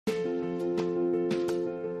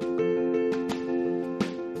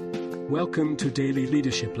Welcome to Daily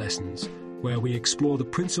Leadership Lessons, where we explore the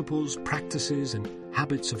principles, practices, and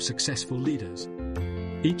habits of successful leaders.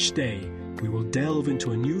 Each day, we will delve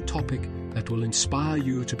into a new topic that will inspire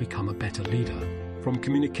you to become a better leader. From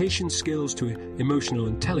communication skills to emotional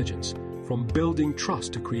intelligence, from building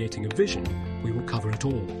trust to creating a vision, we will cover it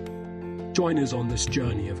all. Join us on this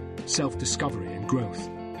journey of self-discovery and growth.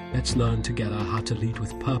 Let's learn together how to lead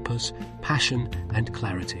with purpose, passion, and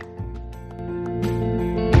clarity.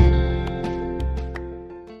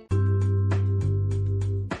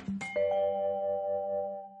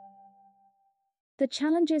 The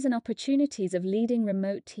challenges and opportunities of leading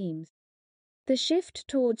remote teams. The shift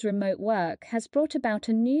towards remote work has brought about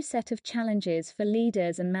a new set of challenges for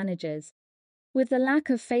leaders and managers. With the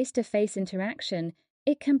lack of face-to-face interaction,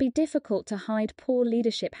 it can be difficult to hide poor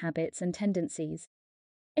leadership habits and tendencies.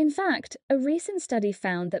 In fact, a recent study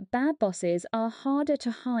found that bad bosses are harder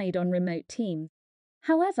to hide on remote teams.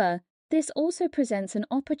 However, this also presents an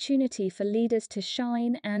opportunity for leaders to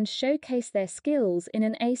shine and showcase their skills in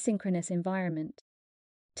an asynchronous environment.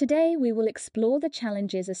 Today, we will explore the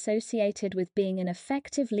challenges associated with being an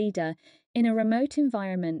effective leader in a remote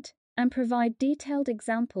environment and provide detailed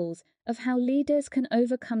examples of how leaders can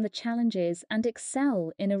overcome the challenges and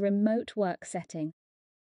excel in a remote work setting.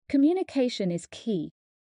 Communication is key.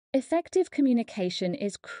 Effective communication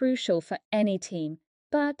is crucial for any team,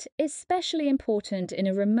 but especially important in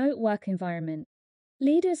a remote work environment.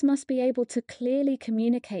 Leaders must be able to clearly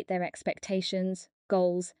communicate their expectations,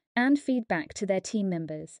 goals, and feedback to their team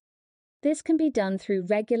members. This can be done through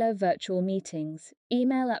regular virtual meetings,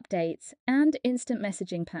 email updates, and instant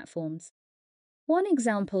messaging platforms. One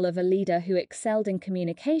example of a leader who excelled in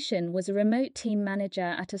communication was a remote team manager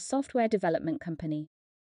at a software development company.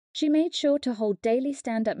 She made sure to hold daily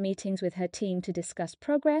stand-up meetings with her team to discuss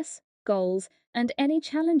progress, goals, and any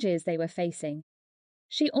challenges they were facing.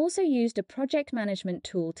 She also used a project management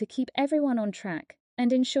tool to keep everyone on track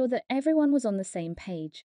and ensure that everyone was on the same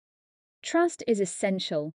page. Trust is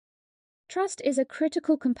essential. Trust is a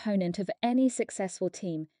critical component of any successful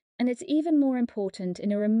team, and it's even more important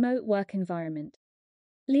in a remote work environment.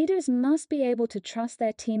 Leaders must be able to trust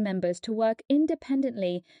their team members to work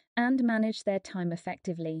independently and manage their time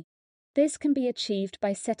effectively. This can be achieved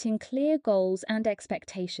by setting clear goals and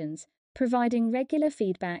expectations, providing regular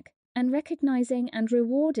feedback, and recognizing and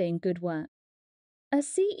rewarding good work. A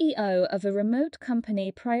CEO of a remote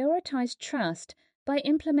company prioritized trust by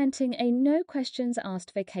implementing a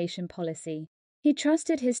no-questions-asked vacation policy. He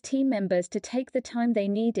trusted his team members to take the time they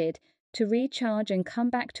needed to recharge and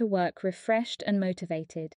come back to work refreshed and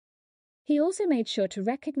motivated. He also made sure to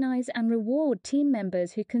recognize and reward team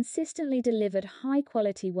members who consistently delivered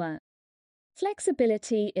high-quality work.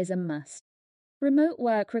 Flexibility is a must. Remote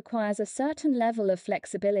work requires a certain level of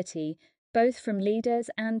flexibility, both from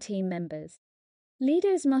leaders and team members.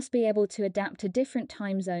 Leaders must be able to adapt to different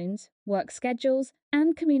time zones, work schedules,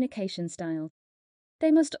 and communication styles.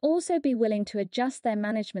 They must also be willing to adjust their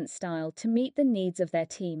management style to meet the needs of their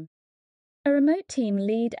team. A remote team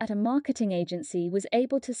lead at a marketing agency was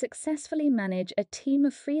able to successfully manage a team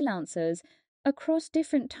of freelancers across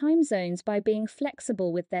different time zones by being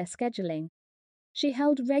flexible with their scheduling. She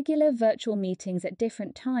held regular virtual meetings at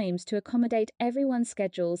different times to accommodate everyone's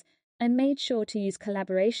schedules and made sure to use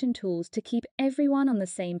collaboration tools to keep everyone on the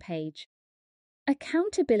same page.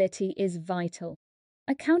 Accountability is vital.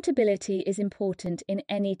 Accountability is important in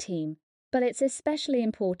any team, but it's especially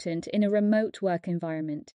important in a remote work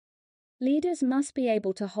environment. Leaders must be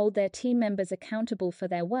able to hold their team members accountable for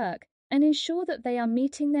their work and ensure that they are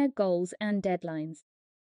meeting their goals and deadlines.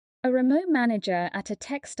 A remote manager at a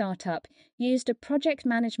tech startup used a project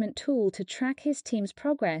management tool to track his team's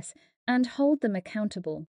progress and hold them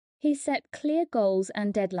accountable. He set clear goals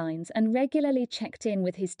and deadlines and regularly checked in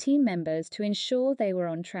with his team members to ensure they were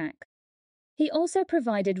on track. He also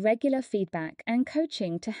provided regular feedback and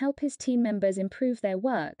coaching to help his team members improve their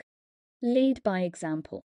work. Lead by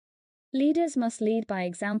example. Leaders must lead by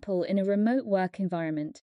example in a remote work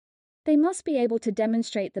environment. They must be able to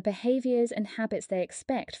demonstrate the behaviors and habits they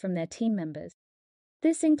expect from their team members.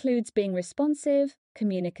 This includes being responsive,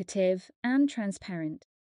 communicative, and transparent.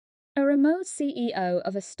 A remote CEO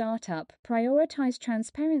of a startup prioritized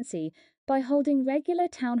transparency by holding regular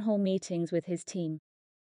town hall meetings with his team.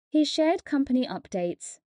 He shared company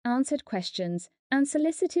updates, answered questions, and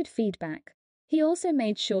solicited feedback. He also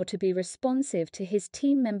made sure to be responsive to his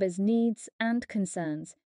team members' needs and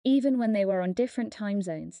concerns, even when they were on different time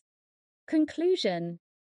zones. Conclusion: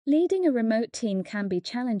 leading a remote team can be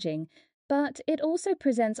challenging, but it also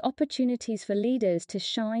presents opportunities for leaders to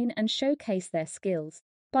shine and showcase their skills.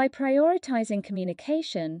 By prioritizing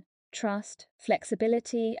communication, trust,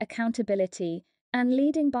 flexibility, accountability, and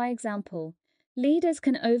leading by example, leaders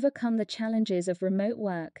can overcome the challenges of remote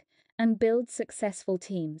work and build successful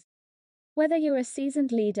teams. Whether you're a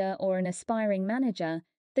seasoned leader or an aspiring manager,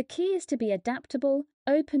 the key is to be adaptable,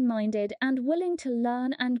 open-minded, and willing to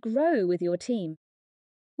learn and grow with your team.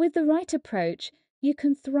 With the right approach, you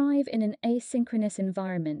can thrive in an asynchronous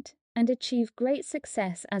environment and achieve great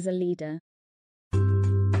success as a leader.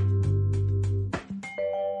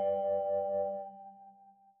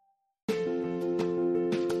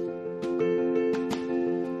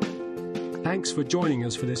 Thanks for joining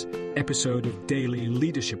us for this episode of Daily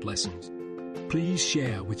Leadership Lessons. Please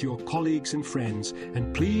share with your colleagues and friends,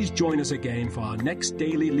 and please join us again for our next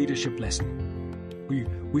Daily Leadership Lesson. We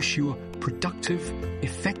wish you a productive,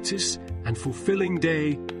 effective, and fulfilling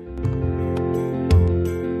day